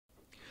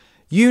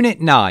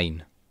Unit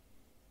 9.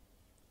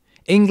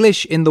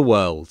 English in the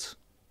World.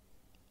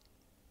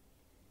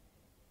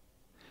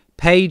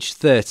 Page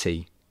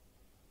 30.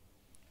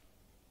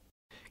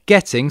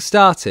 Getting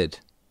started.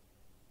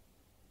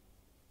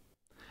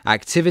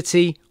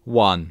 Activity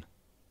 1.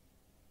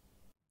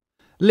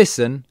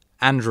 Listen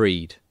and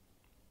read.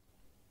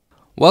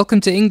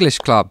 Welcome to English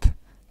Club.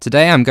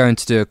 Today I'm going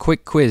to do a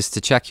quick quiz to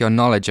check your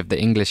knowledge of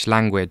the English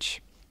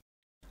language.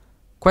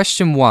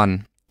 Question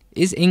 1.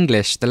 Is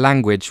English the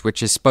language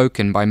which is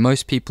spoken by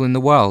most people in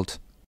the world?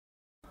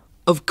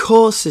 Of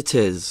course it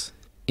is.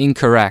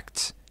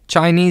 Incorrect.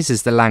 Chinese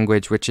is the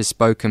language which is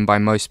spoken by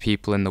most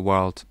people in the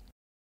world.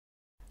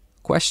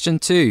 Question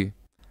 2.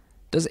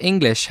 Does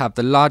English have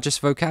the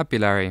largest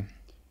vocabulary?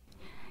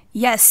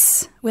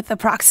 Yes, with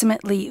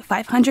approximately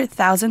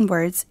 500,000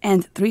 words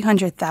and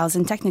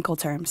 300,000 technical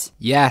terms.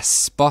 Yes,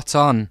 spot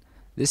on.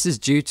 This is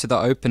due to the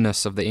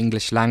openness of the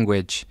English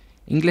language.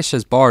 English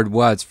has borrowed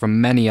words from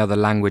many other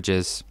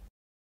languages.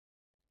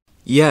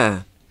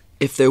 Yeah,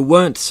 if there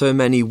weren't so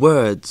many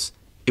words,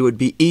 it would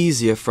be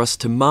easier for us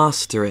to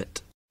master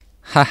it.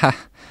 Haha,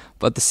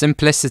 but the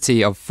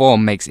simplicity of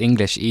form makes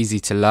English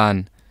easy to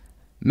learn.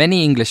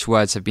 Many English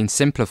words have been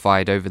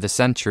simplified over the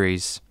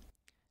centuries.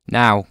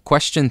 Now,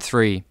 question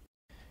 3.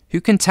 Who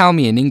can tell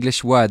me an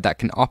English word that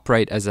can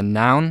operate as a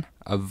noun,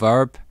 a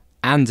verb,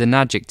 and an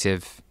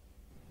adjective?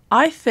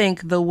 I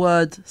think the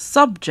word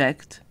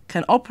subject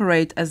can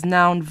operate as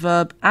noun,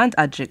 verb, and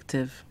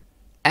adjective.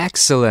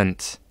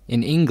 Excellent!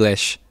 In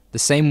English, the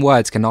same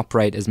words can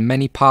operate as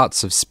many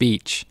parts of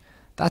speech.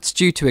 That's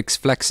due to its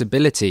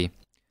flexibility.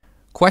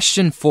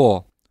 Question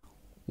 4.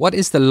 What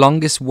is the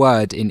longest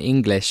word in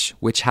English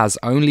which has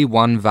only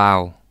one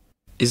vowel?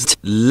 Is it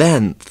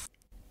length?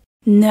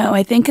 No,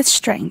 I think it's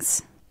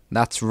strength.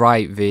 That's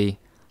right, V.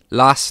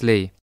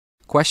 Lastly,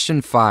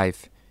 question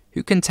 5.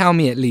 Who can tell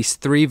me at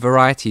least 3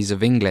 varieties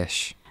of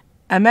English?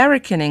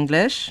 American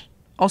English,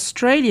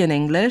 Australian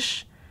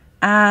English,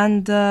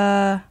 and,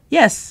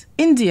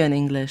 Indian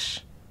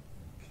English.